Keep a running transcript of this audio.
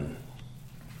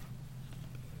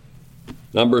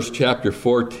Numbers chapter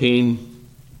 14.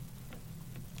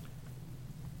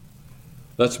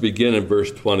 Let's begin in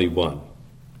verse 21.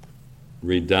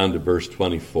 Read down to verse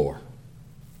 24.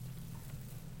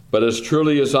 But as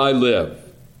truly as I live,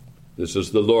 this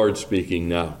is the Lord speaking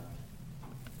now,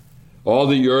 all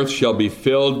the earth shall be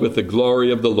filled with the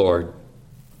glory of the Lord,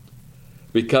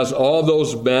 because all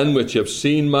those men which have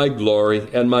seen my glory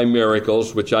and my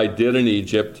miracles which I did in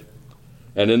Egypt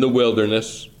and in the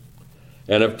wilderness,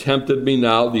 and have tempted me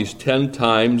now these 10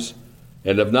 times,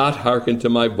 and have not hearkened to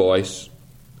my voice,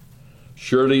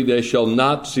 surely they shall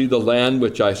not see the land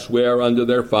which I swear unto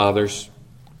their fathers,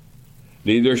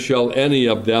 neither shall any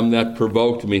of them that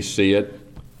provoked me see it,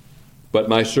 but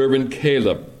my servant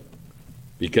Caleb,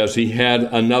 because he had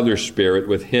another spirit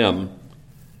with him,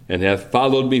 and hath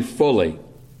followed me fully.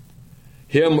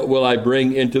 Him will I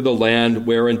bring into the land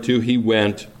whereunto he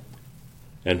went,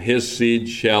 and his seed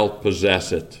shall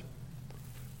possess it.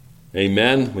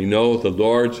 Amen. We know the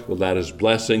Lord will add his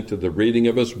blessing to the reading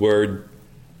of his word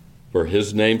for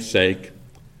his name's sake.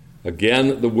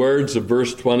 Again, the words of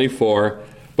verse 24,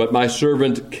 but my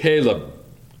servant Caleb,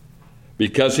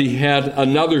 because he had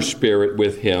another spirit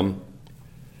with him,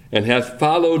 and hath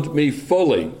followed me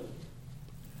fully,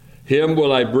 him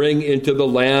will I bring into the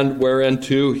land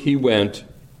whereunto he went,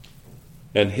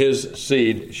 and his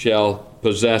seed shall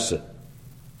possess it.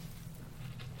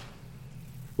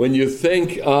 When you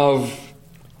think of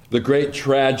the great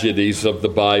tragedies of the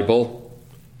Bible,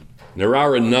 there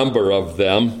are a number of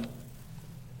them.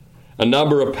 A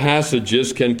number of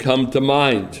passages can come to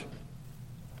mind.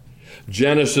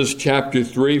 Genesis chapter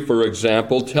 3, for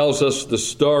example, tells us the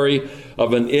story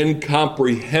of an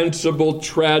incomprehensible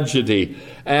tragedy.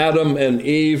 Adam and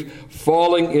Eve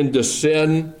falling into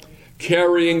sin,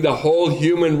 carrying the whole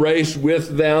human race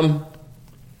with them.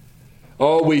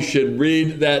 Oh, we should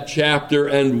read that chapter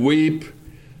and weep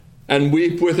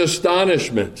with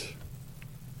astonishment.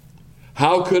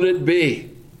 How could it be?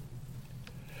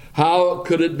 How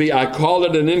could it be? I call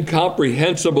it an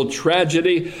incomprehensible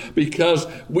tragedy because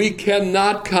we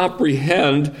cannot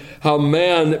comprehend how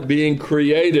man, being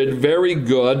created very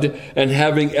good and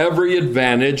having every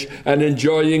advantage and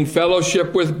enjoying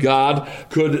fellowship with God,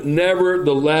 could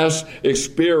nevertheless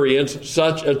experience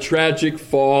such a tragic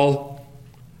fall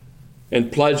and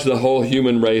plunge the whole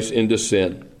human race into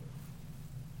sin.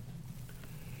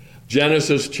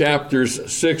 Genesis chapters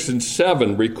 6 and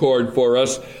 7 record for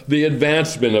us the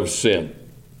advancement of sin.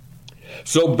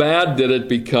 So bad did it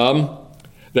become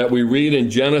that we read in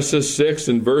Genesis 6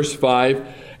 and verse 5,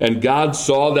 and God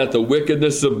saw that the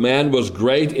wickedness of man was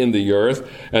great in the earth,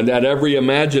 and that every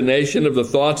imagination of the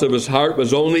thoughts of his heart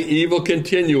was only evil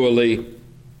continually.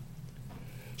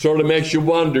 Sort of makes you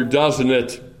wonder, doesn't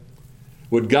it?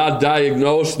 Would God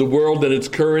diagnose the world in its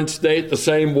current state the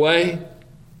same way?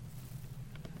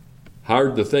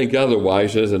 Hard to think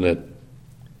otherwise, isn't it?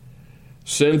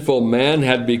 Sinful man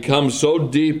had become so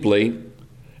deeply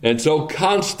and so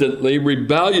constantly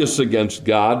rebellious against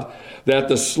God that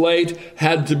the slate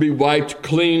had to be wiped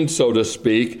clean, so to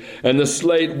speak, and the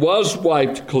slate was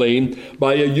wiped clean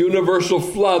by a universal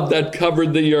flood that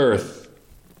covered the earth.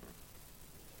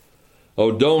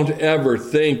 Oh, don't ever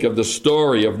think of the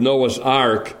story of Noah's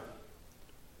Ark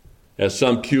as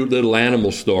some cute little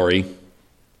animal story.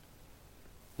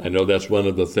 I know that's one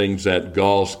of the things that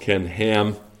galls Ken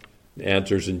Ham,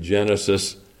 Answers in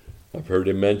Genesis. I've heard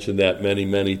him mention that many,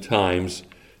 many times.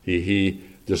 He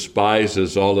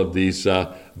despises all of these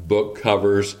book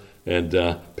covers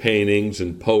and paintings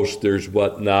and posters,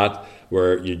 whatnot,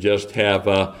 where you just have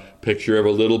a picture of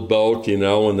a little boat,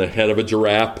 and the head of a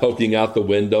giraffe poking out the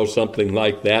window, something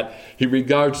like that. He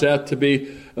regards that to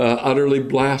be utterly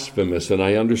blasphemous, and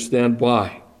I understand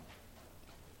why.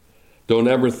 Don't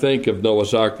ever think of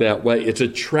Noah's Ark that way. It's a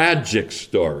tragic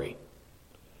story.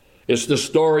 It's the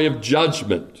story of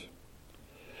judgment.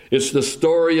 It's the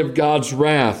story of God's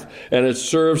wrath, and it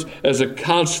serves as a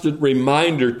constant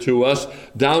reminder to us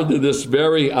down to this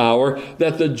very hour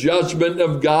that the judgment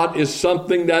of God is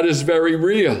something that is very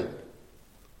real.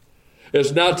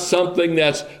 It's not something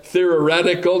that's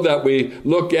theoretical that we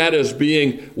look at as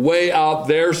being way out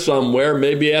there somewhere,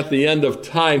 maybe at the end of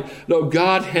time. No,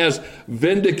 God has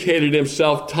vindicated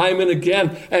himself time and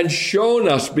again and shown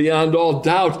us beyond all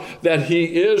doubt that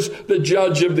he is the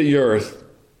judge of the earth.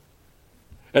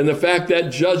 And the fact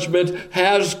that judgment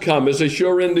has come is a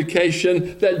sure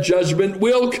indication that judgment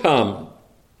will come.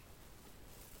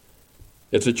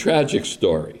 It's a tragic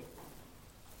story.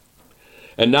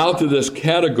 And now to this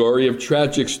category of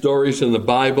tragic stories in the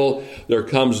Bible, there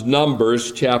comes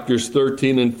Numbers chapters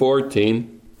 13 and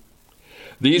 14.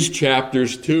 These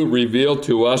chapters, too, reveal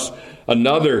to us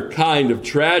another kind of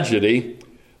tragedy,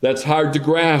 that's hard to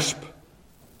grasp.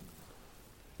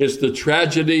 It's the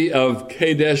tragedy of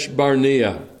Kadesh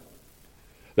Barnea.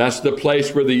 That's the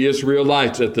place where the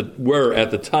Israelites were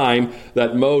at the time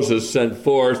that Moses sent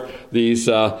forth these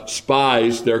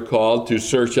spies, they're called, to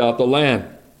search out the land.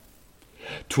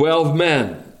 12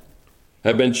 men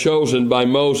have been chosen by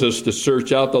Moses to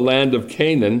search out the land of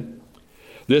Canaan.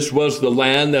 This was the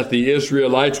land that the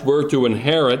Israelites were to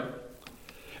inherit.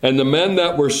 And the men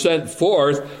that were sent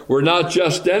forth were not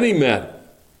just any men.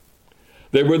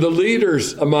 They were the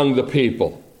leaders among the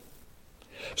people.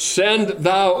 Send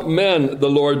thou men, the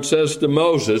Lord says to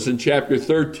Moses in chapter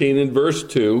 13 and verse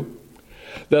 2,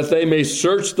 that they may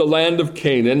search the land of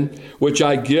Canaan, which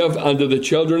I give unto the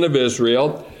children of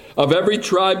Israel. Of every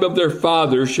tribe of their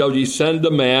fathers shall ye send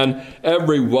a man,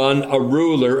 every one a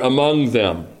ruler among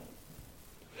them.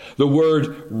 The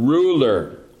word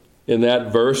ruler in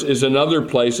that verse is in other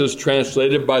places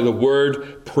translated by the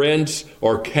word prince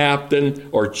or captain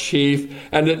or chief,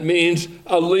 and it means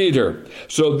a leader.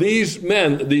 So these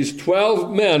men, these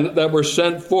 12 men that were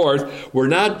sent forth, were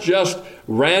not just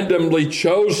randomly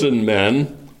chosen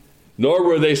men, nor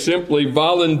were they simply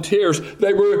volunteers.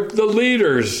 They were the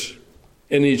leaders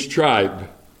in each tribe.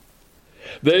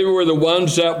 They were the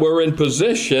ones that were in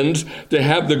positions to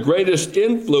have the greatest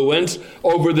influence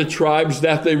over the tribes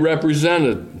that they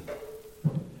represented.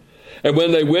 And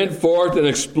when they went forth and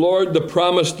explored the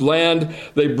promised land,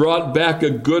 they brought back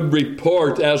a good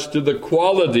report as to the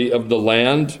quality of the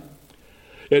land.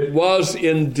 It was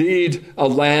indeed a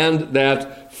land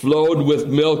that flowed with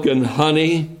milk and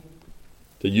honey,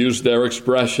 to use their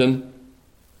expression.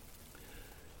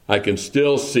 I can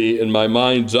still see in my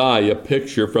mind's eye a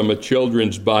picture from a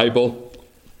children's Bible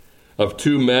of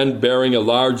two men bearing a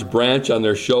large branch on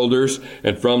their shoulders,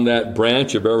 and from that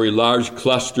branch a very large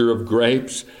cluster of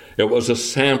grapes. It was a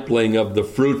sampling of the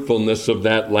fruitfulness of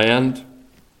that land.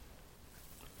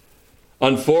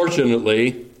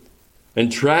 Unfortunately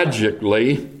and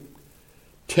tragically,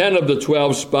 10 of the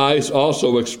 12 spies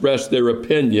also expressed their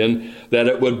opinion that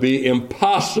it would be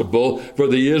impossible for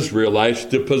the Israelites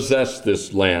to possess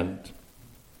this land.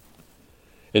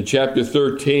 In chapter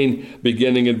 13,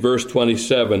 beginning in verse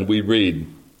 27, we read,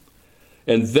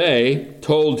 "And they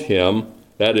told him,"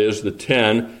 that is, the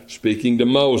 10 speaking to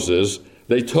Moses,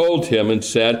 "they told him and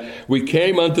said, We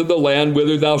came unto the land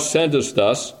whither thou sentest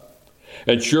us,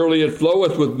 and surely it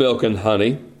floweth with milk and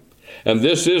honey, and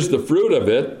this is the fruit of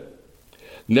it.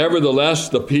 Nevertheless,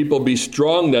 the people be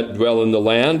strong that dwell in the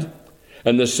land,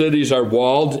 and the cities are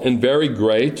walled and very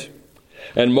great.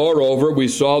 And moreover, we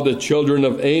saw the children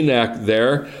of Anak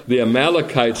there. The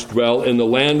Amalekites dwell in the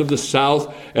land of the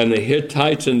south, and the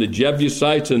Hittites and the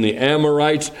Jebusites and the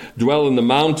Amorites dwell in the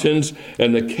mountains,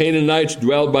 and the Canaanites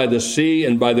dwell by the sea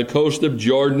and by the coast of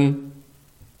Jordan."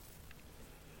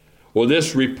 Well,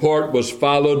 this report was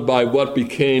followed by what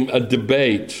became a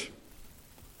debate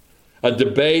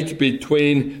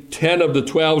between 10 of the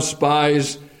 12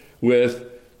 spies with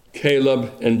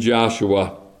Caleb and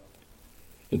Joshua.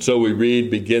 And so we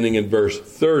read, beginning in verse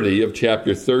 30 of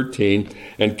chapter 13,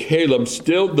 "And Caleb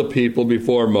stilled the people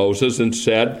before Moses and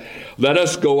said, Let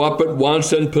us go up at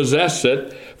once and possess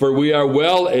it, for we are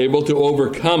well able to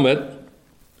overcome it.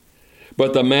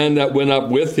 But the man that went up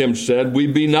with him said, We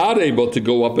be not able to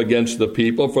go up against the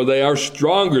people, for they are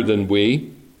stronger than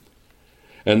we.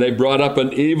 And they brought up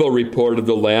an evil report of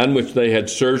the land which they had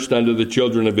searched unto the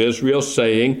children of Israel,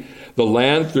 saying, The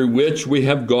land through which we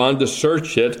have gone to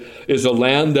search it is a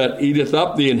land that eateth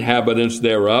up the inhabitants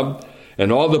thereof,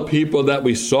 and all the people that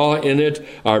we saw in it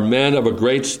are men of a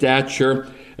great stature.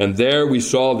 And there we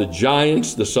saw the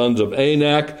giants, the sons of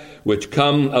Anak, which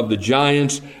come of the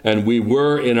giants, and we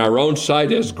were in our own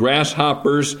sight as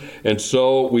grasshoppers, and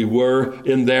so we were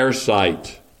in their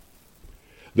sight.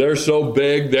 They're so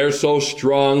big, they're so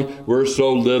strong, we're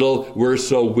so little, we're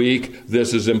so weak,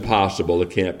 this is impossible, it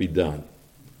can't be done."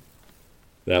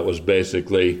 That was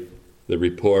basically the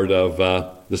report of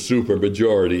the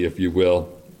supermajority, if you will.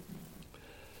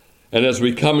 And as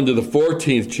we come into the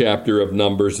 14th chapter of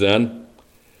Numbers then,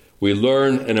 we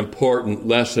learn an important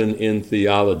lesson in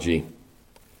theology.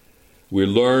 We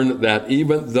learn that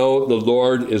even though the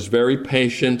Lord is very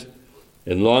patient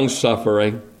and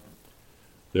long-suffering,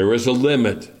 there is a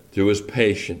limit to his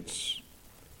patience.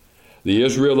 The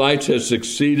Israelites had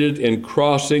succeeded in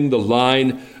crossing the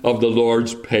line of the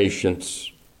Lord's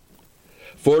patience.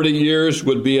 40 years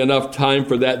would be enough time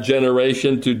for that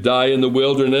generation to die in the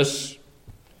wilderness.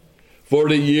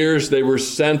 40 years they were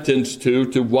sentenced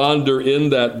to wander in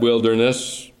that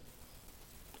wilderness.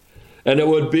 And it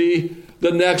would be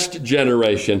the next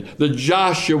generation, the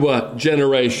Joshua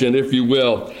generation, if you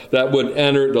will, that would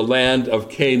enter the land of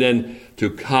Canaan to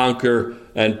conquer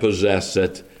and possess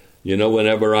it. You know,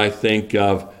 whenever I think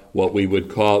of what we would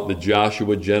call the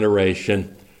Joshua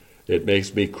generation, it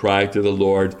makes me cry to the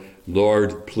Lord,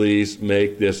 Lord, please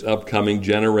make this upcoming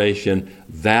generation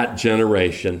that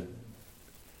generation.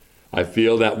 I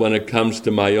feel that when it comes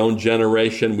to my own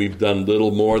generation, we've done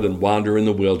little more than wander in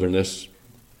the wilderness.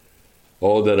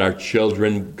 Oh, that our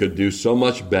children could do so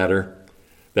much better,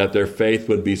 that their faith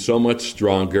would be so much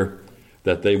stronger,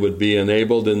 that they would be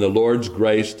enabled in the Lord's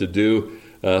grace to do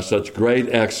such great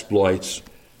exploits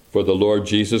for the Lord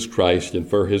Jesus Christ and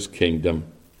for his kingdom.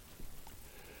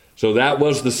 So that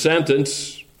was the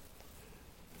sentence.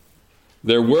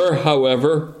 There were,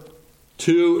 however,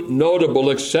 two notable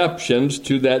exceptions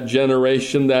to that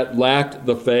generation that lacked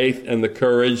the faith and the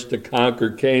courage to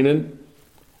conquer Canaan.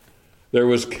 There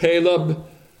was Caleb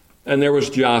and there was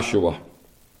Joshua.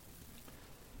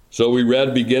 So we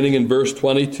read beginning in verse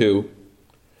 22,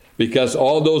 because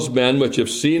all those men which have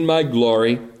seen my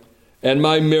glory and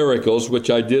my miracles which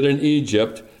I did in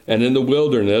Egypt and in the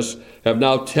wilderness have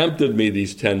now tempted me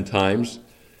these 10 times.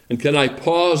 And can I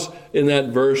pause in that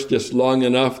verse just long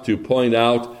enough to point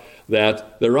out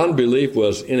that their unbelief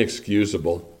was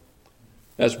inexcusable?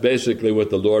 That's basically what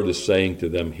the Lord is saying to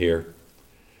them here.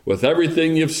 With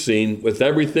everything you've seen, with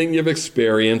everything you've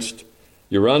experienced,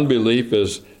 your unbelief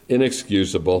is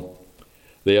inexcusable.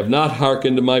 They have not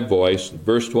hearkened to my voice.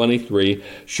 Verse 23,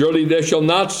 surely they shall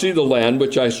not see the land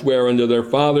which I swear unto their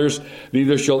fathers,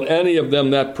 neither shall any of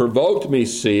them that provoked me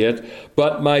see it,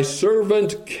 but my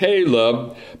servant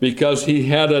Caleb, because he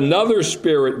had another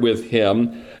spirit with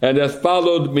him, and hath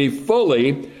followed me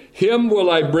fully, him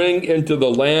will I bring into the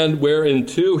land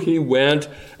whereinto he went,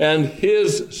 and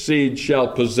his seed shall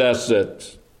possess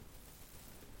it.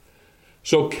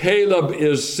 So Caleb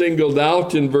is singled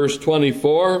out in verse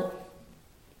 24.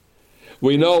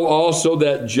 We know also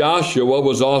that Joshua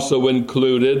was also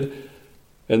included,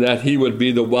 and that he would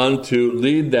be the one to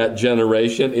lead that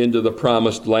generation into the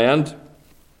promised land.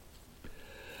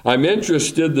 I'm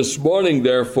interested this morning,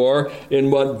 therefore,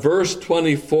 in what verse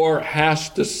 24 has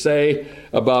to say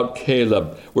about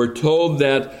Caleb. We're told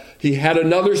that he had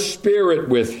another spirit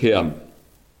with him,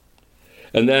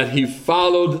 and that he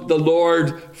followed the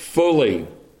Lord fully.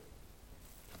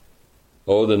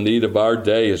 Oh, the need of our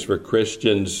day is for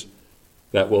Christians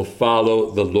that will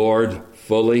follow the Lord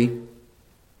fully.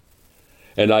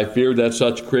 And I fear that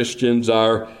such Christians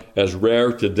are as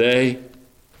rare today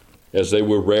as they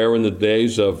were rare in the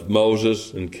days of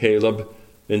Moses and Caleb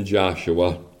and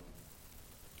Joshua.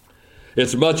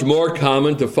 It's much more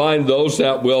common to find those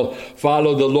that will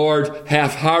follow the Lord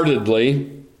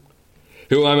half-heartedly,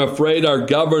 who I'm afraid are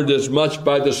governed as much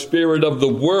by the spirit of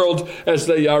the world as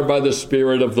they are by the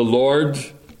Spirit of the Lord.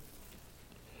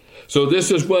 So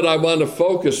this is what I want to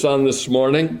focus on this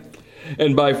morning.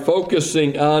 And by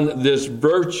focusing on this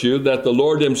virtue that the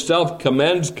Lord himself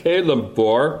commends Caleb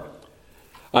for,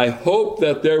 I hope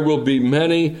that there will be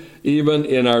many, even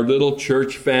in our little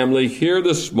church family here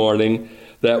this morning,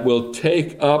 that will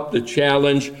take up the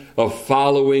challenge of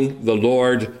following the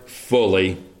Lord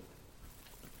fully.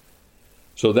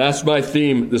 So that's my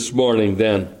theme this morning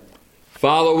then.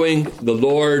 Following the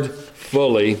Lord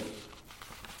fully.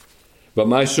 But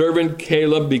my servant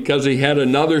Caleb, because he had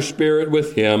another spirit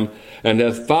with him, and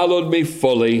hath followed me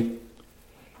fully,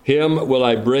 him will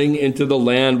I bring into the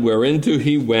land whereinto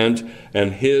he went,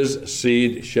 and his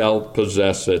seed shall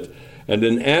possess it. And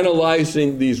in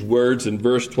analyzing these words in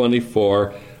verse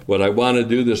 24, what I want to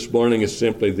do this morning is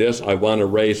simply this. I want to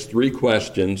raise 3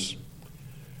 questions,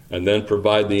 and then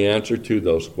provide the answer to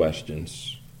those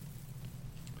questions.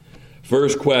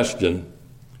 First question.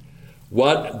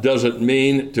 What does it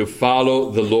mean to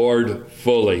follow the Lord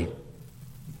fully?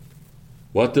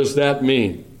 What does that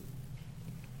mean?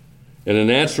 And in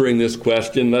answering this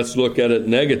question, let's look at it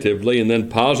negatively and then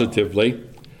positively.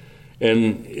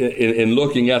 And in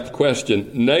looking at the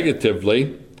question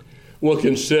negatively, we'll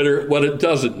consider what it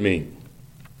doesn't mean.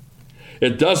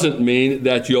 It doesn't mean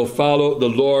that you'll follow the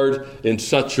Lord in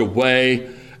such a way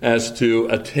as to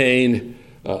attain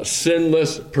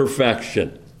sinless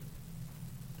perfection.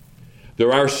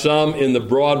 There are some in the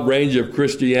broad range of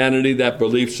Christianity that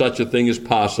believe such a thing is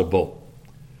possible.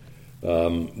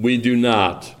 We do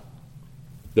not.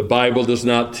 The Bible does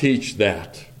not teach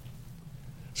that.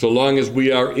 So long as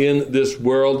we are in this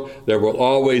world, there will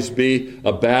always be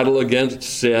a battle against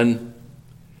sin.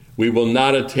 We will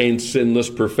not attain sinless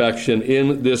perfection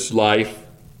in this life.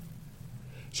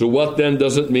 So what then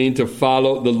does it mean to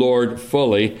follow the Lord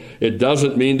fully? It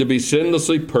doesn't mean to be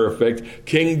sinlessly perfect.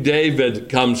 King David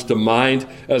comes to mind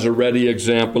as a ready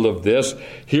example of this.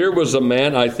 Here was a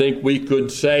man, I think we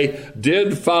could say,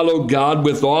 did follow God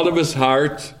with all of his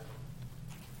heart.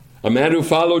 A man who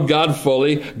followed God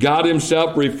fully. God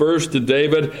himself refers to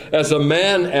David as a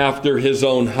man after his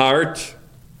own heart.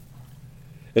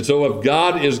 And so if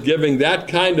God is giving that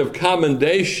kind of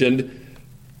commendation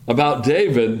about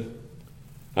David,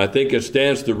 I think it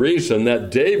stands to reason that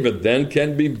David then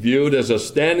can be viewed as a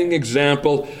standing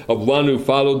example of one who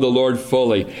followed the Lord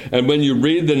fully. And when you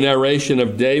read the narration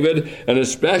of David, and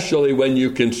especially when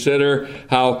you consider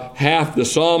how half the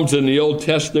Psalms in the Old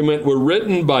Testament were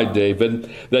written by David,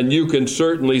 then you can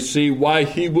certainly see why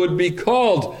he would be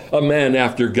called a man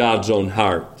after God's own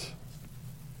heart.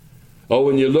 Oh,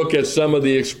 when you look at some of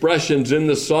the expressions in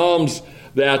the Psalms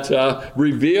that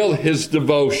reveal his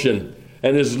devotion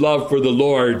and his love for the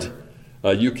Lord,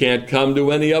 you can't come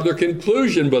to any other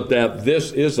conclusion but that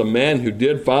this is a man who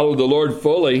did follow the Lord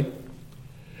fully.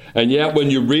 And yet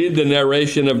when you read the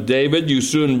narration of David, you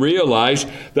soon realize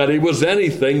that he was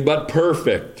anything but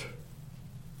perfect.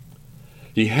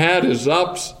 He had his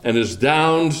ups and his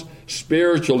downs,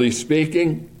 spiritually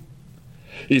speaking.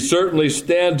 He certainly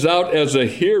stands out as a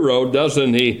hero,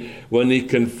 doesn't he, when he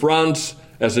confronts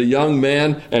as a young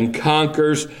man and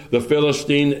conquers the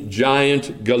Philistine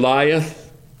giant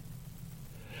Goliath.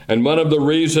 And one of the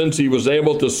reasons he was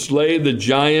able to slay the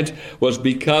giant was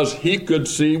because he could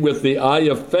see with the eye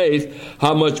of faith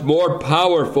how much more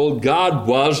powerful God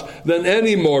was than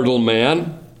any mortal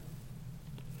man.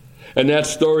 And that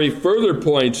story further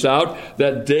points out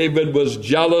that David was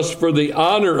jealous for the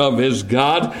honor of his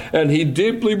God, and he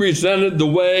deeply resented the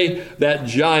way that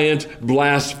giant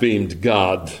blasphemed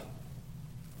God.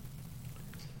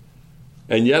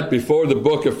 And yet, before the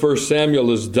book of 1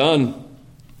 Samuel is done,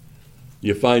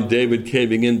 you find David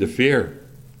caving into fear.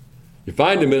 You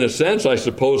find him, in a sense, I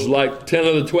suppose, like 10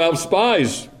 of the 12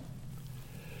 spies.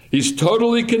 He's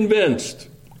totally convinced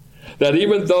that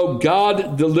even though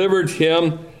God delivered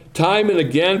him time and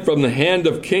again from the hand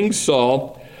of King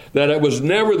Saul, that it was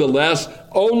nevertheless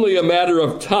only a matter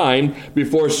of time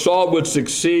before Saul would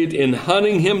succeed in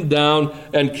hunting him down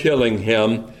and killing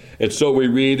him. And so we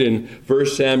read in 1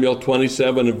 Samuel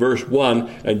 27 and verse 1,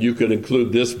 and you could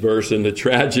include this verse in the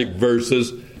tragic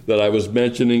verses that I was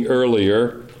mentioning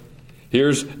earlier.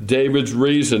 Here's David's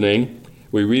reasoning.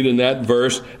 We read in that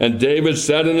verse, "And David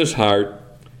said in his heart,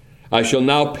 I shall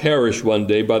now perish one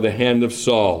day by the hand of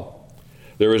Saul.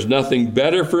 There is nothing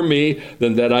better for me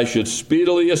than that I should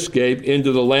speedily escape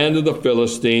into the land of the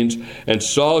Philistines, and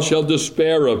Saul shall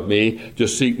despair of me to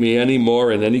seek me any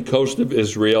more in any coast of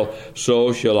Israel.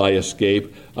 So shall I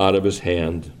escape out of his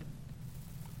hand."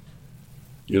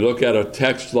 You look at a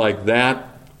text like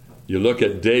that, you look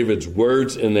at David's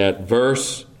words in that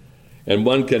verse, and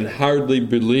one can hardly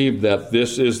believe that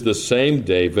this is the same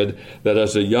David that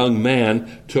as a young man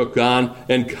took on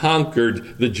and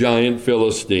conquered the giant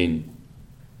Philistine.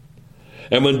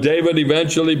 And when David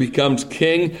eventually becomes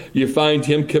king, you find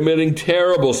him committing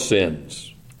terrible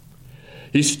sins.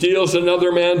 He steals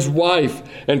another man's wife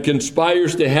and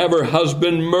conspires to have her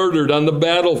husband murdered on the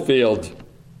battlefield.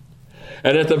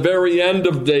 And at the very end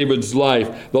of David's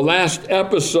life, the last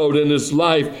episode in his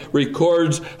life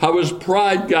records how his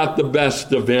pride got the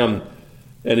best of him,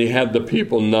 and he had the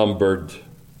people numbered.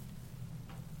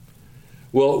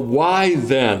 Well, why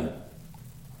then?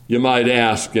 You might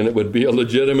ask, and it would be a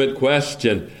legitimate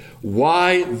question.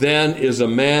 Why then is a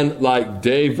man like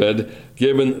David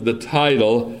given the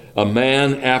title, a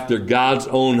man after God's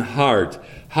own heart?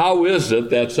 How is it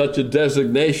that such a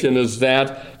designation as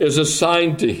that is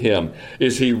assigned to him?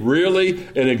 Is he really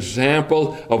an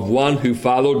example of one who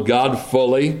followed God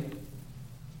fully?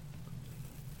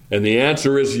 And the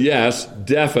answer is yes,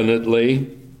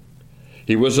 definitely.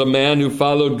 He was a man who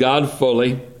followed God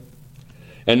fully.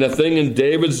 And the thing in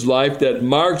David's life that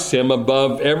marks him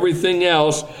above everything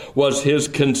else was his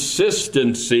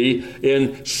consistency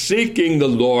in seeking the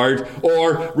Lord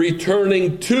or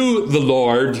returning to the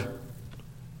Lord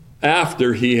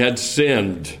after he had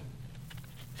sinned.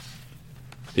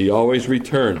 He always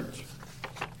returned.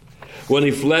 When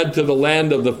he fled to the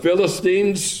land of the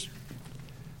Philistines,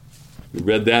 we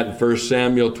read that in 1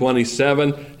 Samuel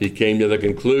 27, he came to the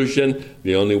conclusion,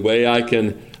 the only way I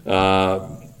can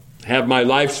have my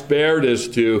life spared is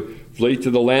to flee to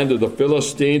the land of the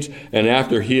Philistines. And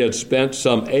after he had spent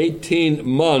some 18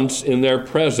 months in their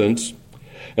presence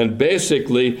and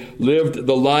basically lived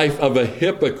the life of a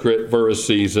hypocrite for a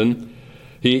season,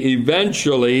 he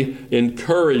eventually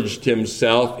encouraged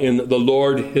himself in the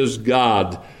Lord his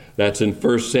God That's in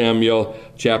 1 Samuel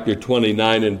chapter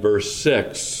 29 and verse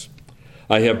 6.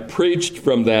 I have preached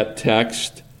from that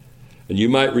text, and you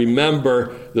might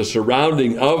remember the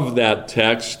surrounding of that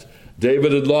text.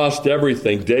 David had lost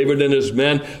everything. David and his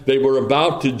men, they were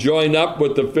about to join up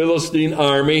with the Philistine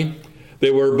army.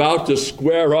 They were about to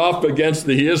square off against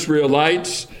the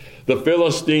Israelites. The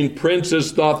Philistine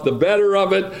princes thought the better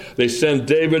of it. They sent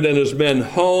David and his men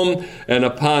home, and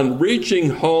upon reaching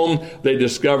home, they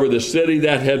discovered the city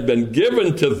that had been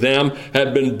given to them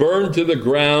had been burned to the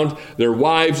ground. Their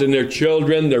wives and their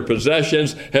children, their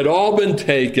possessions had all been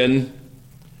taken.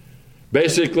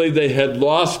 Basically, they had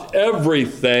lost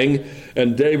everything,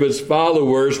 and David's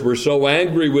followers were so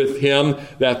angry with him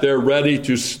that they're ready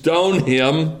to stone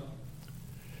him.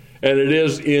 And it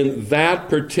is in that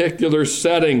particular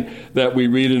setting that we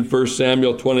read in 1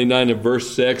 Samuel 29 and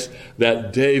verse 6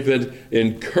 that David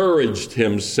encouraged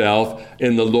himself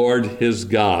in the Lord his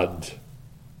God.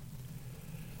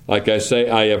 Like I say,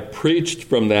 I have preached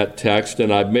from that text,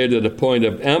 and I've made it a point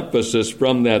of emphasis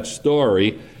from that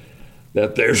story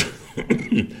that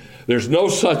there's no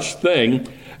such thing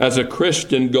as a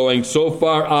Christian going so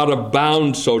far out of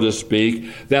bounds, so to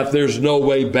speak, that there's no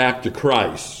way back to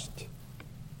Christ.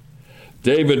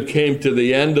 David came to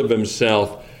the end of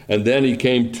himself, and then he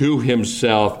came to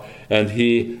himself, and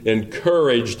he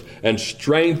encouraged and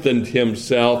strengthened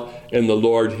himself in the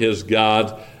Lord his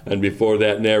God. And before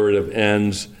that narrative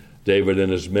ends, David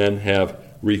and his men have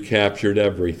recaptured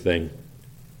everything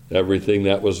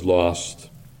that was lost.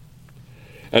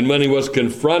 And when he was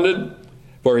confronted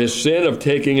for his sin of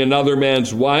taking another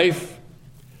man's wife,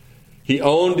 he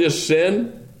owned his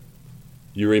sin.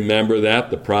 You remember that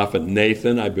the prophet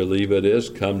Nathan, I believe it is,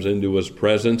 comes into his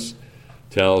presence,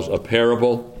 tells a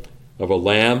parable of a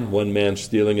lamb, one man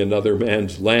stealing another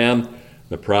man's lamb.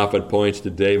 The prophet points to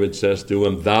David, says to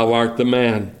him, "Thou art the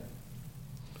man."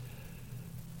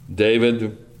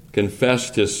 David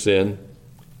confessed his sin,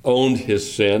 owned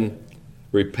his sin,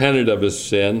 repented of his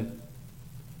sin.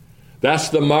 That's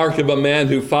the mark of a man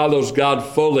who follows God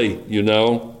fully, you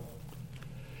know.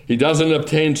 He doesn't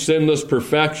obtain sinless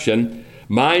perfection.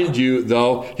 Mind you,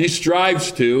 though, he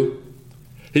strives to.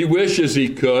 He wishes he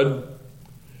could.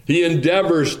 He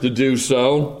endeavors to do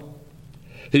so.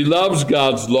 He loves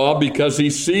God's law because he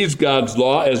sees God's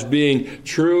law as being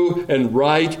true and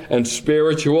right and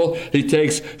spiritual. He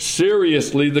takes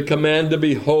seriously the command to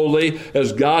be holy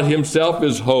as God himself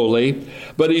is holy.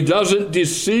 But he doesn't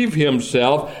deceive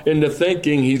himself into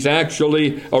thinking he's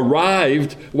actually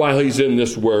arrived while he's in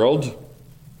this world.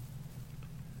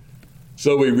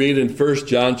 So we read in 1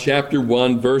 John chapter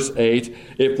 1, verse 8,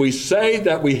 if we say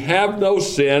that we have no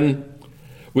sin,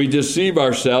 we deceive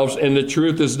ourselves and the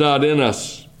truth is not in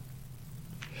us.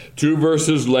 2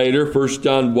 verses later, 1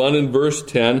 John 1 and verse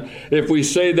 10, if we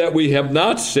say that we have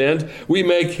not sinned, we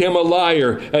make him a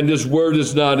liar and his word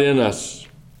is not in us.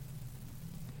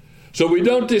 So we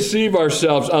don't deceive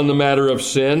ourselves on the matter of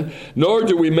sin, nor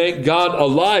do we make God a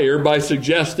liar by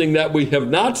suggesting that we have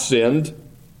not sinned.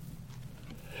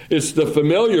 It's the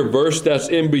familiar verse that's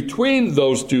in between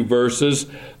those two verses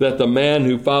that the man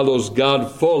who follows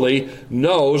God fully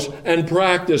knows and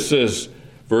practices.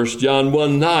 1 John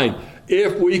 1:9,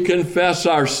 if we confess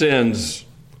our sins,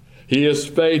 he is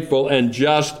faithful and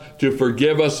just to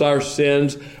forgive us our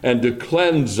sins and to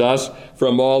cleanse us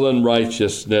from all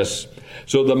unrighteousness.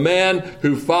 So the man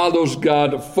who follows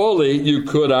God fully, you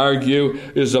could argue,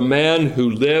 is a man who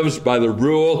lives by the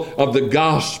rule of the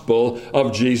gospel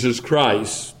of Jesus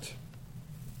Christ.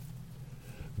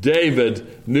 David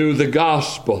knew the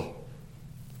gospel.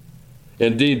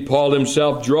 Indeed, Paul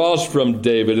himself draws from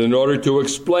David in order to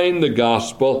explain the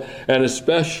gospel and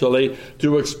especially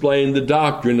to explain the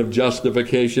doctrine of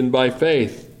justification by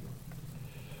faith.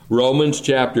 Romans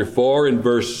chapter 4 and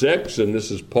verse 6, and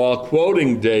this is Paul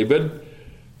quoting David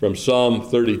from Psalm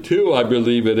 32, I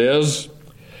believe it is.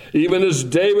 Even as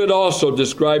David also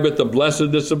describeth the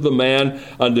blessedness of the man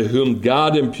unto whom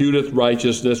God imputeth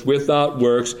righteousness without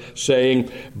works,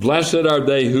 saying, blessed are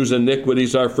they whose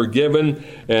iniquities are forgiven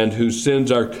and whose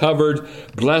sins are covered.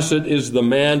 Blessed is the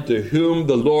man to whom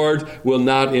the Lord will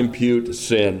not impute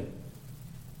sin.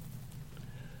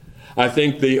 I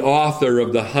think the author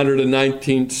of the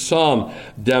 119th Psalm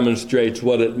demonstrates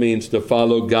what it means to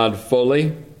follow God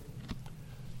fully.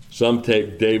 Some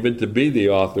take David to be the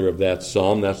author of that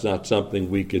psalm. That's not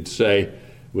something we could say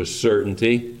with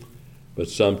certainty, but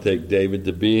some take David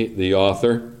to be the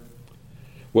author.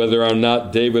 Whether or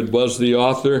not David was the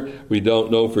author, we don't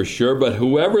know for sure, but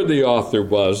whoever the author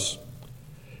was,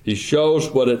 he shows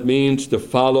what it means to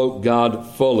follow God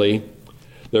fully.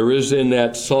 There is in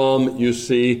that psalm, you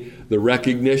see, the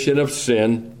recognition of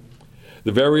sin.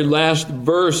 The very last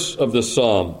verse of the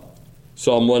psalm,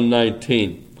 Psalm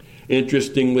 119.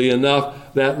 Interestingly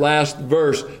enough, that last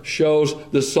verse shows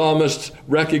the psalmist's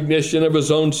recognition of his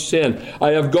own sin.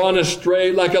 I have gone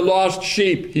astray like a lost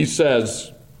sheep, he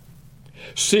says.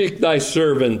 Seek thy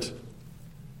servant,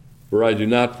 for I do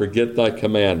not forget thy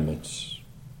commandments.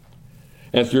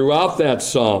 And throughout that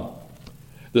psalm,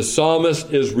 the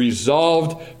psalmist is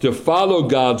resolved to follow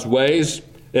God's ways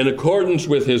in accordance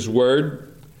with his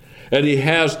word. And he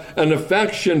has an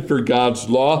affection for God's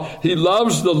law. He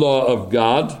loves the law of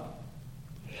God.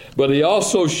 But he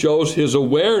also shows his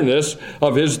awareness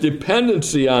of his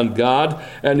dependency on God.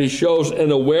 And he shows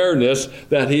an awareness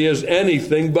that he is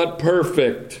anything but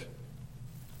perfect.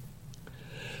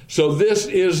 So this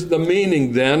is the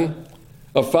meaning then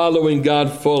of following God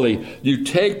fully. You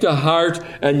take to heart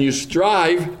and you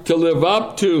strive to live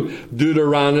up to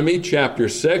Deuteronomy chapter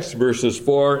 6, verses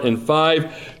 4 and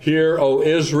 5. Hear, O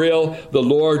Israel, the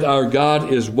Lord our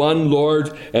God is one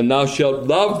Lord, and thou shalt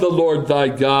love the Lord thy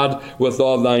God with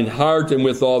all thine heart and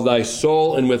with all thy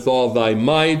soul and with all thy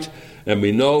might. And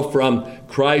we know from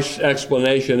Christ's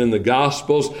explanation in the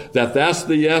Gospels that that's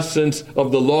the essence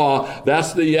of the law.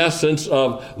 That's the essence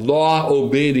of law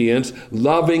obedience,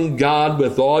 loving God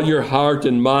with all your heart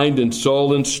and mind and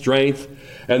soul and strength.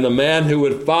 And the man who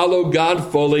would follow God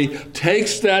fully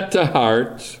takes that to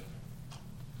heart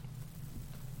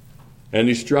and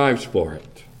he strives for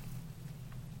it.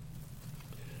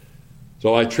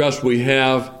 So I trust we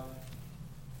have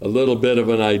a little bit of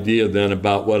an idea then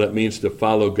about what it means to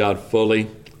follow God fully,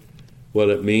 what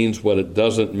it means, what it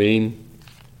doesn't mean.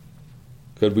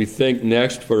 Could we think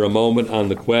next for a moment on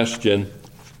the question,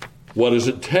 what does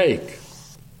it take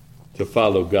to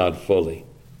follow God fully?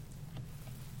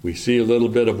 We see a little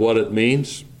bit of what it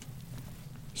means.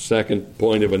 Second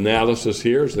point of analysis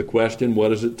here is the question, what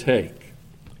does it take?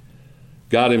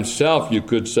 God himself, you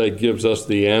could say, gives us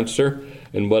the answer.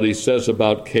 And what he says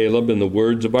about Caleb in the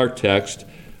words of our text,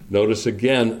 notice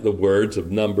again the words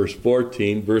of Numbers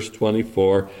 14, verse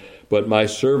 24. But my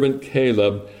servant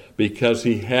Caleb, because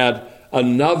he had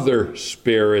another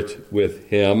spirit with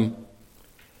him,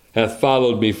 hath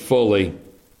followed me fully.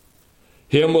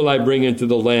 Him will I bring into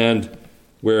the land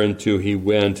whereunto he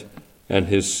went, and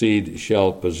his seed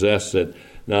shall possess it.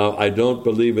 Now, I don't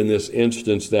believe in this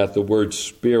instance that the word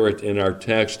Spirit in our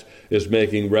text is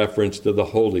making reference to the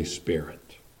Holy Spirit.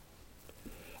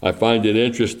 I find it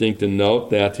interesting to note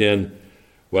that in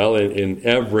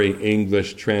every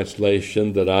English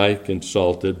translation that I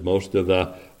consulted, most of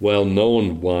the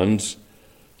well-known ones,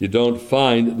 you don't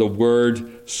find the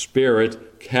word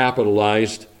Spirit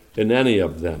capitalized in any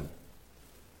of them.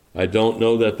 I don't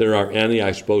know that there are any.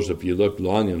 I suppose if you look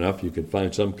long enough, you can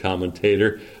find some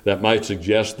commentator that might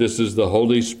suggest this is the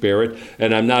Holy Spirit.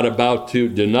 And I'm not about to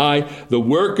deny the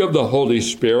work of the Holy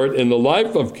Spirit in the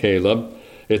life of Caleb.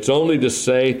 It's only to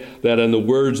say that in the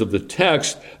words of the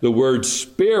text, the word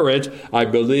Spirit, I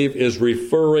believe, is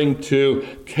referring to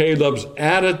Caleb's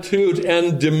attitude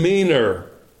and demeanor.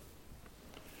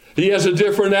 He has a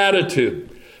different attitude.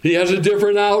 He has a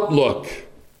different outlook.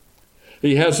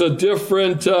 He has a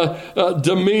different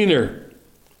demeanor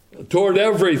toward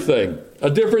everything,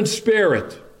 a different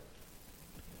spirit.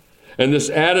 And this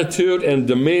attitude and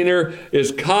demeanor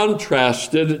is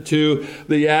contrasted to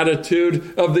the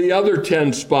attitude of the other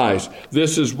 10 spies.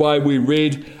 This is why we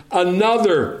read,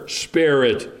 another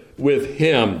spirit with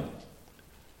him.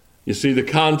 You see the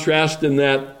contrast in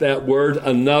that word,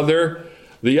 another?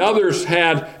 The others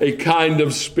had a kind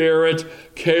of spirit.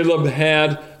 Caleb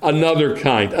had another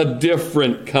kind, a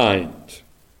different kind.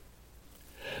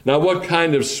 Now, what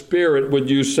kind of spirit would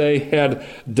you say had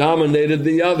dominated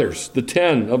the others, the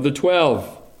 10 of the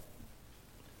 12?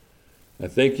 I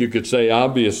think you could say,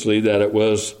 obviously, that it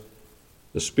was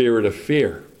the spirit of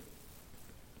fear,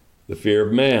 the fear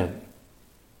of man.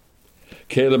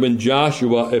 Caleb and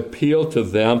Joshua appeal to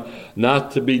them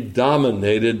not to be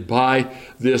dominated by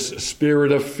this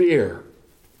spirit of fear.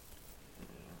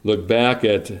 Look back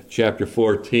at chapter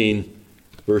 14,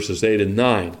 verses 8 and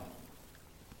 9,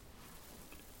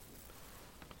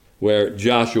 where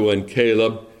Joshua and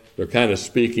Caleb, they're kind of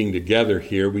speaking together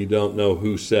here. We don't know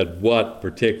who said what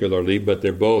particularly, but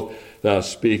they're both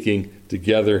speaking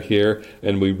together here.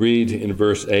 And we read in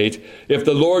verse 8, if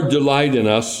the Lord delight in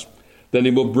us, then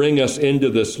he will bring us into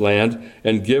this land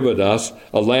and give it us,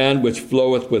 a land which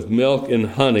floweth with milk and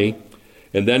honey.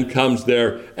 And then comes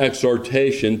their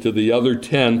exhortation to the other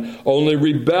 10. Only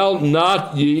rebel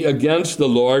not ye against the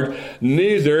Lord,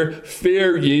 neither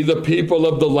fear ye the people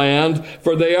of the land,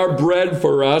 for they are bread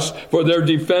for us, for their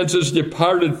defense is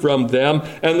departed from them,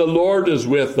 and the Lord is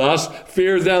with us.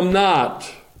 Fear them not.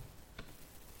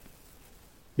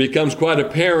 Becomes quite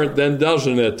apparent then,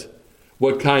 doesn't it?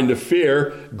 What kind of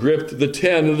fear gripped the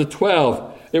 10 of the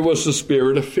 12? It was the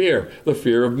spirit of fear, the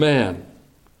fear of man.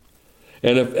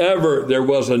 And if ever there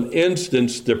was an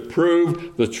instance to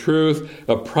prove the truth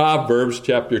of Proverbs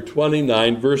chapter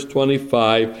 29, verse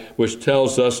 25, which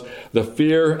tells us, the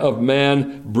fear of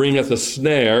man bringeth a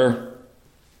snare,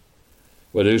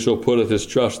 but whoso putteth his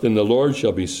trust in the Lord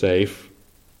shall be safe.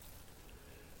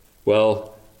 Well,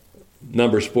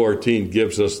 Numbers 14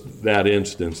 gives us that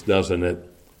instance, doesn't it?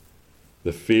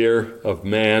 The fear of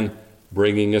man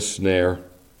bringing a snare.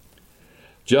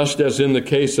 Just as in the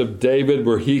case of David,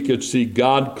 where he could see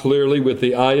God clearly with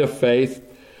the eye of faith,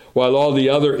 while all the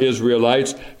other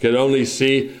Israelites could only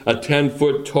see a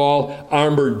 10-foot tall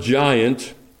armored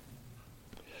giant.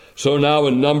 So now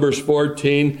in Numbers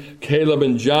 14, Caleb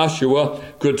and Joshua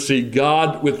could see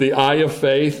God with the eye of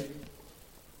faith.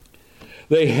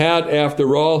 They had,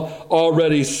 after all,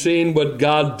 already seen what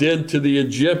God did to the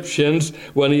Egyptians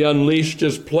when he unleashed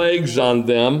his plagues on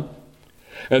them.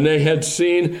 And they had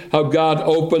seen how God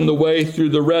opened the way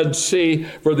through the Red Sea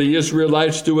for the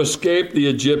Israelites to escape the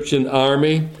Egyptian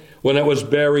army when it was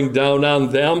bearing down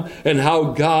on them, and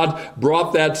how God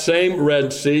brought that same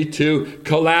Red Sea to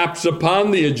collapse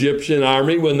upon the Egyptian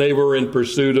army when they were in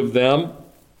pursuit of them.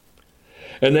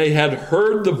 And they had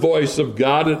heard the voice of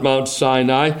God at Mount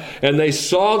Sinai, and they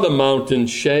saw the mountain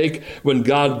shake when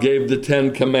God gave the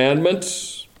 10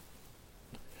 Commandments.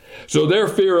 So their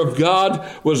fear of God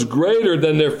was greater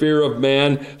than their fear of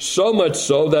man, so much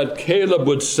so that Caleb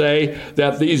would say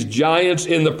that these giants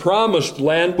in the promised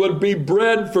land would be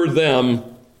bread for them.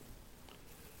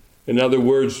 In other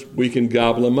words, we can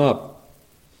gobble them up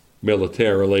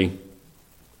militarily.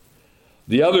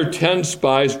 The other 10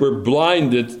 spies were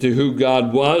blinded to who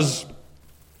God was,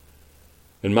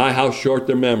 and how short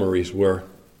their memories were.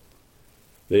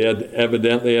 They had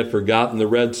evidently forgotten the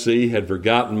Red Sea, had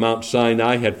forgotten Mount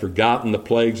Sinai, had forgotten the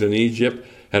plagues in Egypt,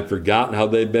 had forgotten how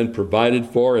they'd been provided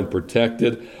for and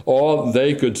protected. All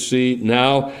they could see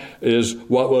now is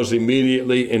what was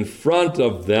immediately in front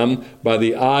of them by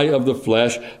the eye of the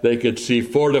flesh. They could see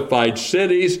fortified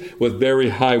cities with very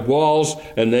high walls,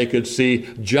 and they could see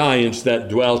giants that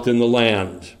dwelt in the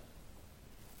land.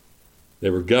 They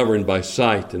were governed by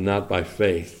sight and not by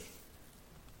faith.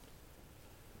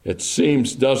 It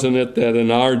seems, doesn't it, that in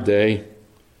our day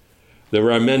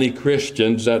there are many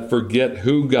Christians that forget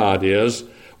who God is,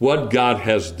 what God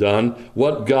has done,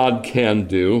 what God can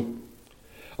do.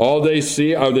 All they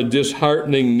see are the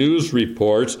disheartening news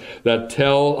reports that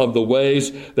tell of the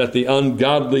ways that the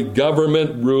ungodly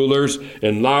government rulers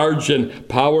and large and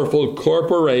powerful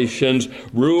corporations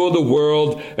rule the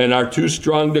world and are too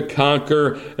strong to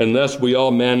conquer unless we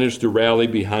all manage to rally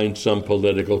behind some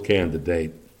political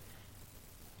candidate.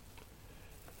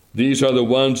 These are the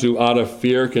ones who, out of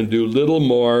fear, can do little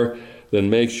more than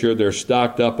make sure they're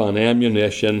stocked up on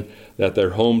ammunition, that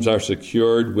their homes are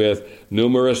secured with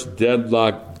numerous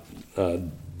deadlock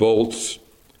bolts,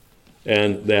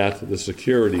 and that the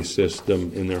security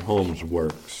system in their homes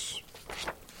works.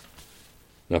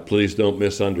 Now, please don't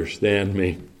misunderstand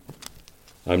me.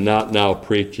 I'm not now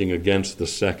preaching against the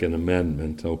Second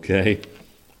Amendment, okay?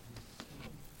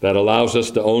 That allows us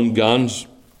to own guns.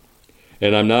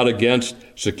 And I'm not against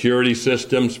security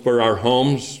systems for our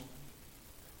homes.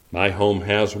 My home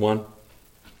has one.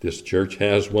 This church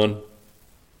has one.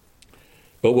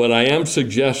 But what I am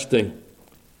suggesting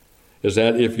is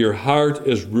that if your heart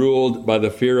is ruled by the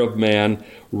fear of man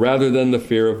rather than the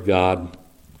fear of God,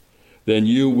 then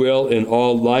you will, in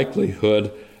all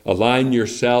likelihood, align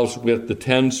yourselves with the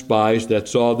 10 spies that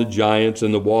saw the giants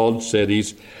in the walled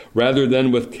cities, rather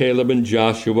than with Caleb and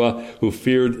Joshua, who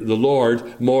feared the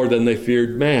Lord more than they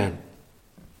feared man.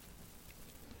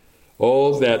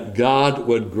 Oh, that God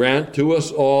would grant to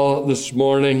us all this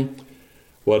morning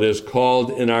what is called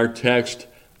in our text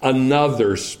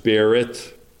another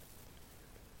spirit,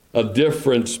 a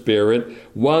different spirit,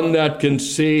 one that can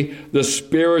see the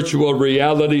spiritual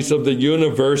realities of the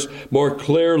universe more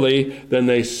clearly than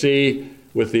they see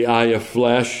with the eye of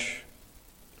flesh.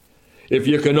 If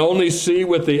you can only see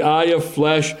with the eye of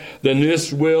flesh, then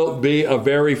this will be a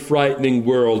very frightening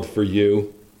world for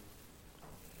you.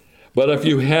 But if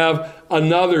you have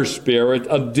another spirit,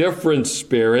 a different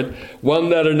spirit, one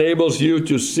that enables you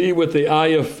to see with the eye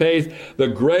of faith the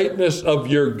greatness of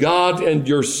your God and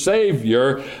your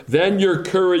Savior, then your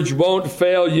courage won't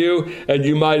fail you, and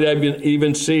you might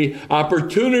even see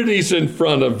opportunities in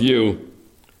front of you,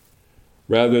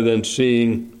 rather than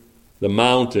seeing the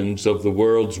mountains of the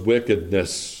world's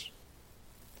wickedness.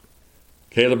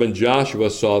 Caleb and Joshua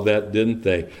saw that, didn't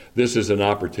they? This is an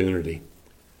opportunity.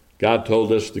 God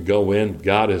told us to go in.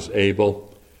 God is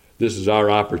able. This is our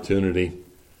opportunity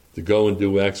to go and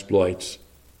do exploits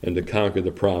and to conquer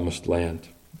the promised land.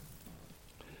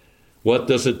 What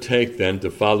does it take then to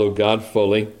follow God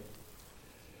fully?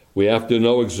 We have to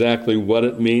know exactly what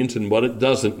it means and what it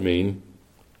doesn't mean.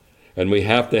 And we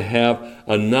have to have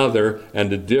another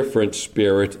and a different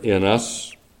spirit in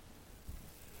us.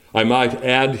 I might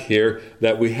add here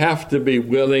that we have to be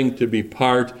willing to be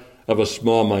part of a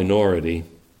small minority.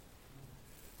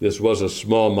 This was a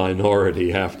small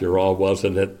minority after all,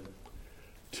 wasn't it?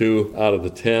 2 out of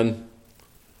the 10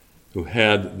 who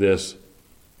had this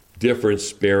different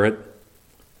spirit.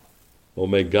 Oh,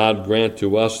 may God grant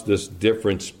to us this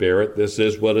different spirit. This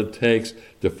is what it takes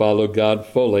to follow God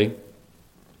fully.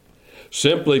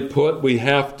 Simply put, we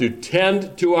have to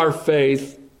tend to our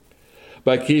faith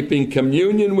by keeping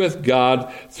communion with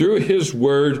God through His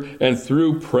Word and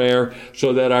through prayer,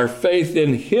 so that our faith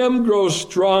in Him grows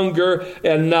stronger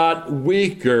and not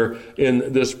weaker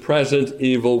in this present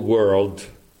evil world.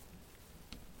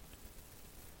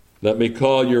 Let me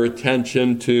call your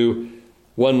attention to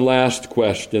one last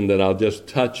question that I'll just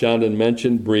touch on and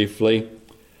mention briefly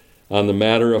on the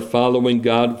matter of following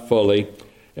God fully,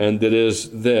 and it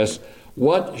is this: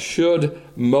 what should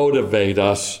motivate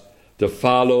us to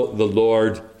follow the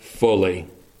Lord fully?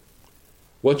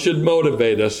 What should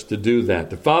motivate us to do that,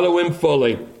 to follow Him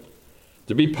fully,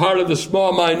 to be part of the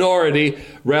small minority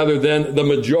rather than the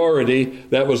majority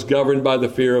that was governed by the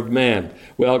fear of man?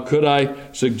 Well, could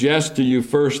I suggest to you,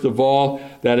 first of all,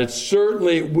 that it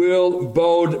certainly will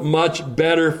bode much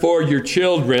better for your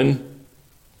children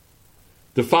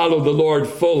to follow the Lord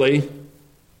fully.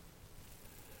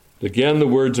 Again, the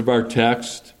words of our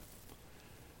text: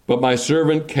 but my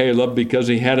servant Caleb, because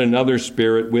he had another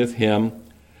spirit with him,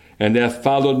 and hath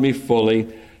followed me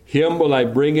fully, him will I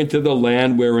bring into the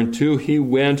land whereinto he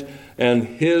went, and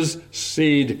his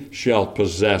seed shall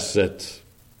possess it.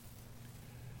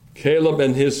 Caleb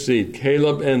and his seed,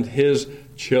 Caleb and his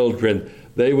children,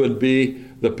 they would be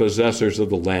the possessors of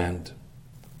the land.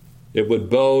 It would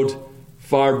bode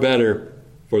far better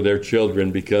for their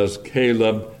children because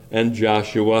Caleb and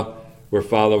Joshua were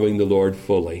following the Lord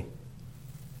fully.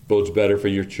 Bodes better for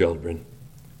your children.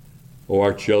 Oh,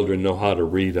 our children know how to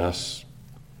read us.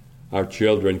 Our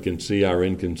children can see our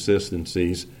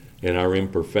inconsistencies and our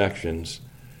imperfections.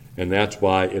 And that's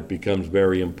why it becomes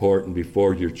very important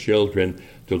before your children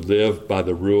to live by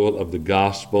the rule of the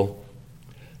gospel.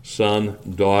 Son,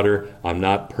 daughter, I'm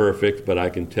not perfect, but I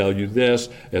can tell you this: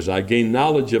 as I gain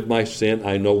knowledge of my sin,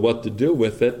 I know what to do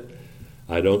with it.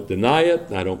 I don't deny it.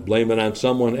 I don't blame it on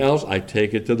someone else. I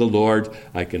take it to the Lord.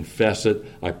 I confess it.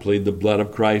 I plead the blood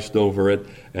of Christ over it.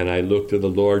 And I look to the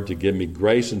Lord to give me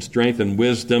grace and strength and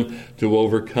wisdom to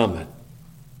overcome it.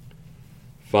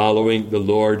 Following the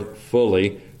Lord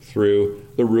fully through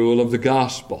the rule of the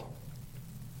gospel.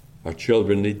 Our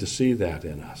children need to see that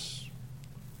in us.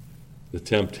 The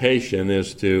temptation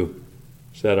is to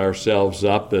set ourselves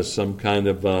up as some kind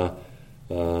of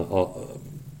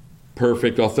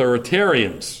perfect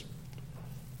authoritarians.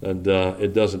 And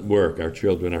it doesn't work. Our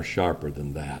children are sharper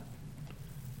than that.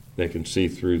 They can see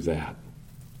through that.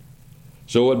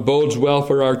 So it bodes well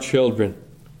for our children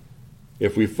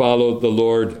if we follow the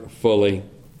Lord fully.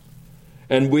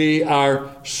 And we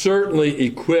are certainly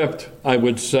equipped, I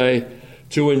would say,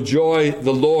 to enjoy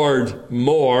the Lord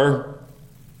more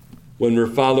when we're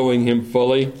following Him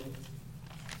fully.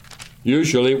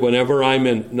 Usually, whenever I'm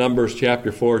in Numbers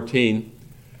chapter 14,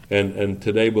 and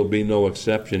today will be no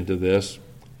exception to this,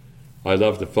 I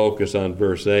love to focus on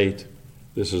verse 8.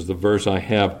 This is the verse I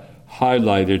have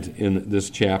highlighted in this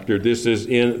chapter. This is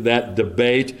in that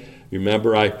debate.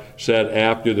 Remember, I said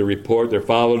after the report there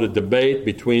followed a debate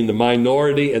between the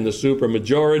minority and the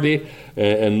supermajority.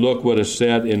 And look what is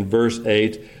said in verse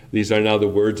 8. These are now the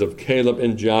words of Caleb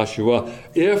and Joshua.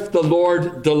 If the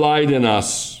Lord delight in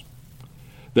us,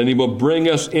 then He will bring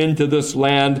us into this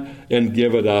land and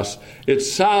give it us. It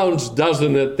sounds,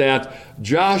 doesn't it, that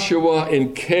Joshua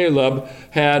and Caleb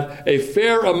had a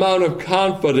fair amount of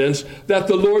confidence that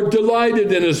the Lord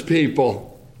delighted in His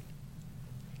people.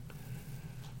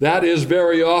 That is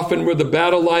very often where the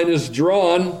battle line is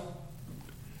drawn.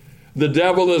 The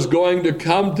devil is going to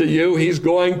come to you. He's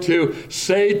going to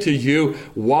say to you,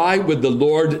 why would the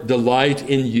Lord delight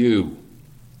in you?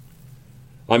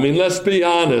 I mean, let's be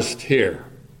honest here.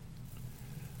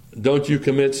 Don't you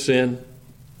commit sin?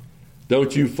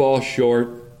 Don't you fall short?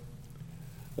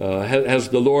 Has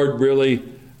the Lord really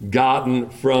gotten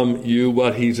from you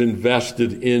what He's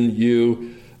invested in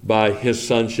you by His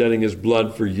Son shedding His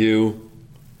blood for you?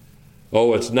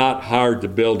 Oh, it's not hard to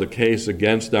build a case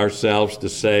against ourselves to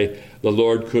say the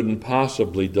Lord couldn't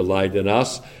possibly delight in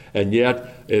us. And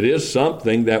yet it is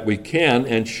something that we can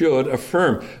and should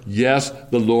affirm. Yes,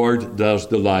 the Lord does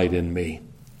delight in me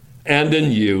and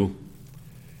in you.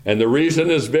 And the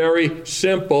reason is very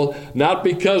simple, not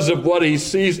because of what he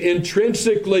sees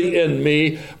intrinsically in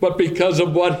me, but because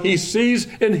of what he sees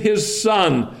in his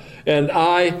Son. And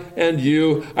I and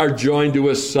you are joined to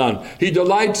his Son. He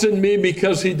delights in me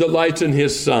because he delights in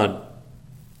his Son.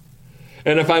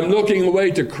 And if I'm looking away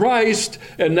to Christ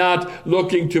and not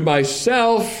looking to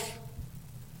myself,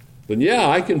 then yeah,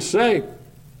 I can say,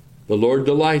 the Lord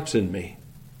delights in me.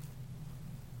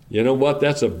 You know what?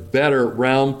 That's a better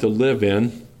realm to live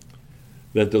in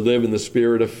than to live in the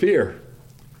spirit of fear,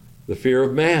 the fear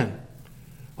of man.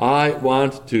 I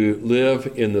want to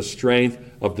live in the strength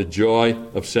of the joy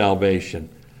of salvation.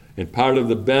 And part of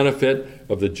the benefit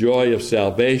of the joy of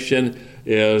salvation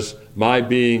is my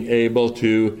being able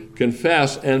to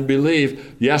confess and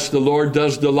believe, yes, the Lord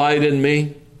does delight in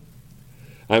me.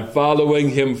 I'm following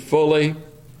him fully.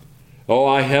 Oh,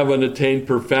 I haven't attained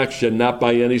perfection, not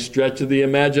by any stretch of the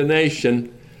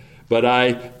imagination, but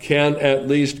I can at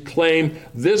least claim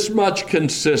this much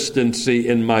consistency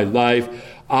in my life.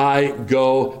 I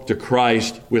go to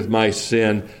Christ with my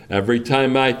sin. Every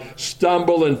time I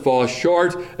stumble and fall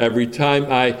short, every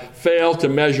time I fail to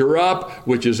measure up,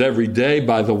 which is every day,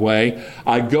 by the way,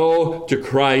 I go to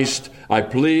Christ. I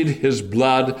plead his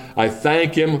blood. I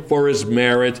thank him for his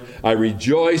merit. I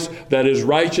rejoice that his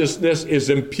righteousness is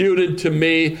imputed to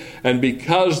me. And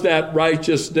because that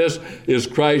righteousness is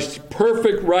Christ's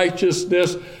perfect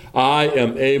righteousness, I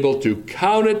am able to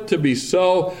count it to be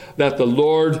so that the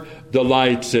Lord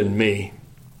delights in me.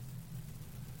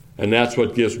 And that's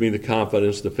what gives me the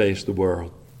confidence to face the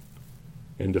world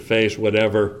and to face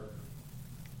whatever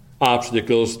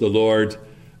obstacles the Lord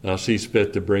sees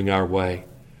fit to bring our way.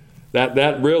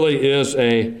 That really is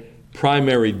a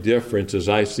primary difference, as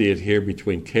I see it here,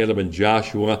 between Caleb and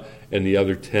Joshua and the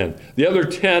other 10. The other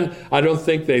 10, I don't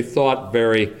think they thought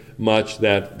very much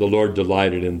that the Lord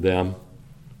delighted in them.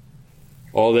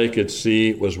 All they could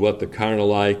see was what the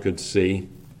carnal eye could see,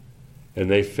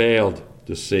 and they failed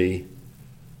to see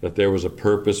that there was a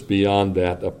purpose beyond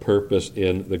that, a purpose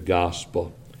in the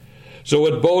gospel. So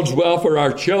it bodes well for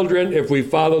our children if we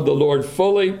follow the Lord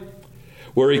fully.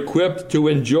 We're equipped to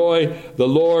enjoy the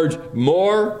Lord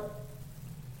more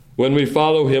when we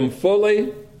follow him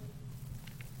fully.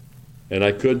 And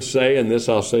I could say, and this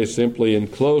I'll say simply in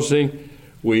closing,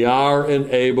 we are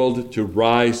enabled to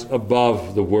rise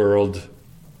above the world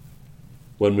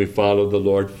when we follow the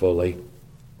Lord fully.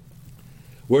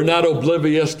 We're not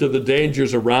oblivious to the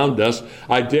dangers around us.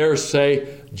 I dare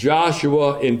say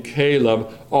Joshua and Caleb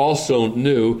also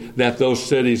knew that those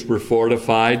cities were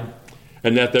fortified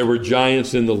and that there were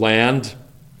giants in the land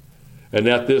and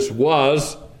that this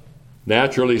was,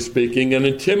 naturally speaking, an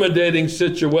intimidating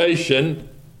situation.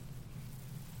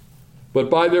 But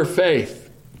by their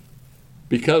faith,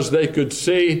 because they could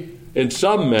see in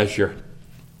some measure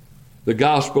the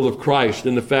gospel of Christ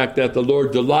and the fact that the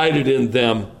Lord delighted in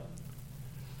them,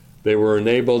 they were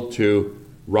enabled to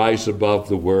rise above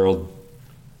the world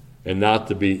and not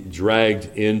to be dragged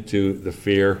into the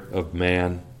fear of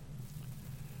man.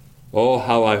 Oh,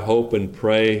 how I hope and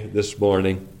pray this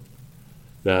morning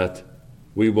that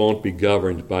we won't be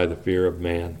governed by the fear of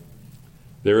man.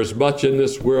 There is much in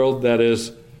this world that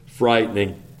is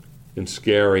frightening and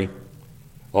scary.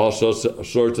 All sorts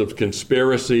of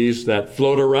conspiracies that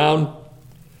float around,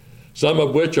 some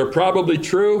of which are probably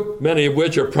true, many of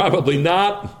which are probably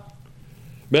not,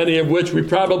 many of which we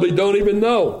probably don't even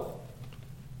know.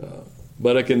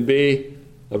 But it can be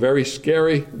a very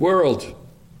scary world,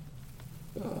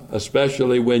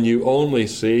 especially when you only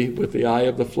see with the eye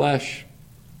of the flesh.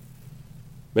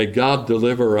 May God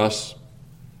deliver us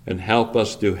and help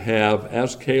us to have,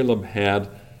 as Caleb had,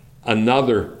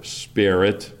 another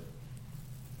spirit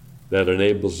that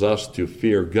enables us to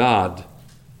fear God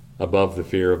above the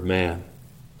fear of man.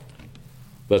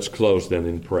 Let's close then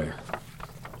in prayer.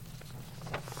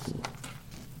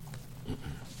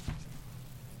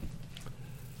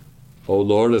 O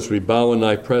Lord, as we bow in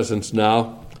thy presence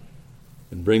now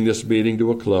and bring this meeting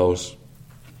to a close,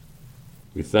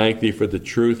 we thank thee for the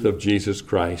truth of Jesus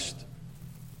Christ,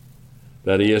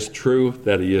 that he is true,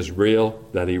 that he is real,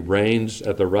 that he reigns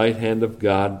at the right hand of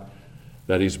God,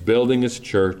 that he's building his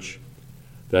church,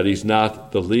 that he's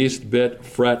not the least bit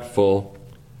fretful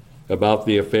about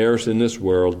the affairs in this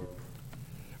world.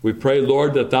 We pray,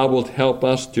 Lord, that thou wilt help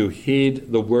us to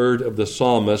heed the word of the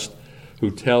psalmist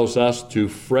who tells us to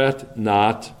fret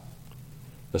not,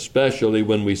 especially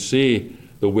when we see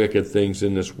the wicked things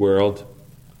in this world,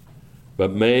 but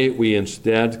may we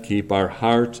instead keep our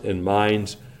hearts and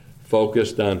minds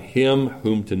focused on Him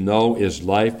whom to know is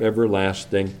life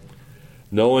everlasting,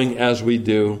 knowing as we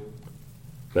do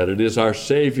that it is our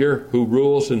Savior who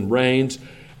rules and reigns,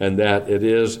 and that it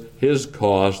is His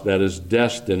cause that is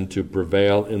destined to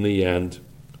prevail in the end.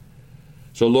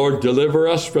 So, Lord, deliver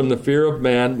us from the fear of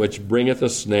man, which bringeth a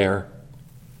snare,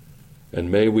 and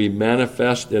may we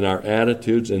manifest in our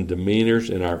attitudes and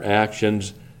demeanors, in our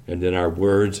actions and in our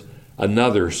words,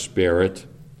 another spirit,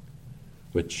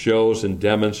 which shows and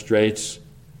demonstrates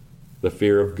the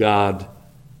fear of God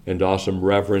and awesome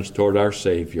reverence toward our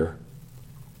Savior.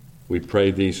 We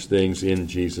pray these things in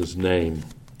Jesus' name.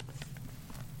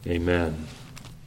 Amen.